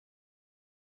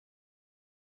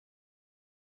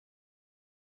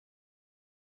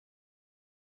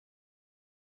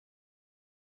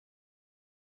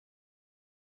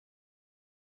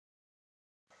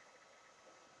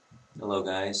Hello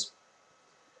guys,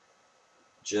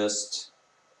 just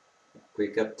a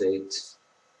quick update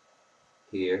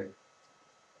here.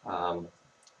 I'm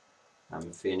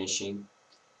finishing.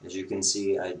 As you can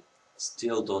see, I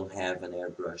still don't have an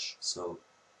airbrush, so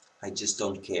I just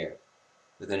don't care.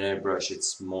 With an airbrush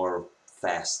it's more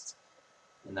fast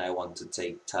and I want to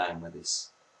take time with this.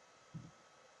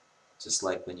 Just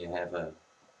like when you're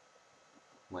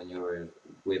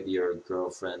with your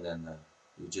girlfriend and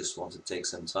you just want to take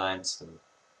some time, so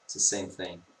it's the same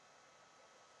thing.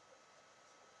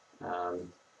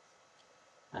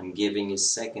 I'm giving a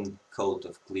second coat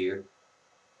of clear,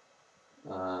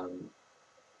 well,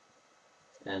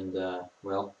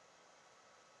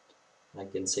 I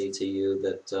can say to you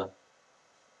that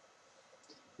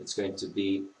it's going to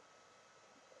be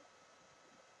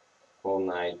all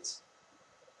night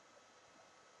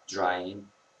drying.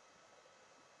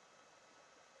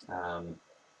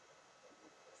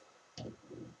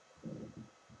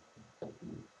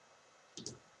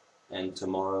 And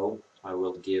tomorrow I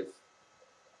will give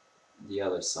the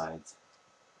other side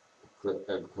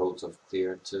a coat of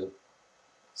clear too.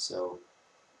 So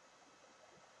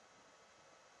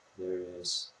there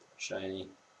is shiny,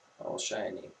 all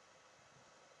shiny.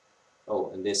 Oh,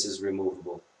 and this is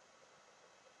removable.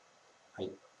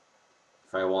 If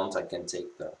I want, I can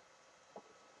take the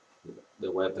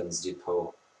weapons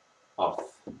depot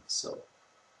off. So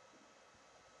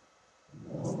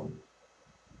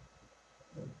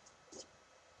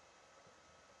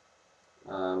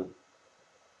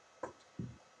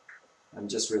I'm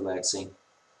just relaxing.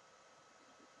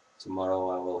 Tomorrow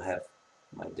I will have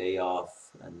my day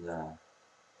off and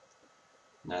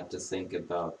not to think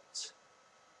about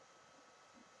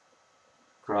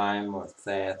crime or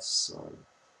thefts or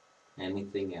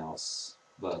anything else,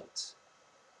 but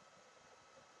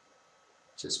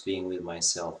just being with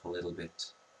myself a little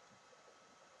bit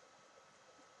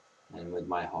and with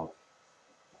my hobby.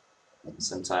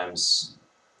 Sometimes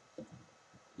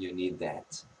you need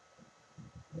that.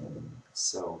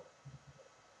 So,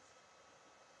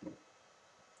 a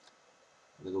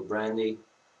little brandy,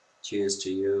 cheers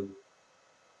to you.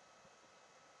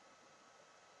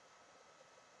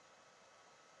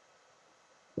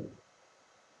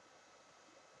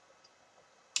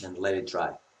 And let it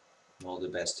dry. All the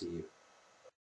best to you.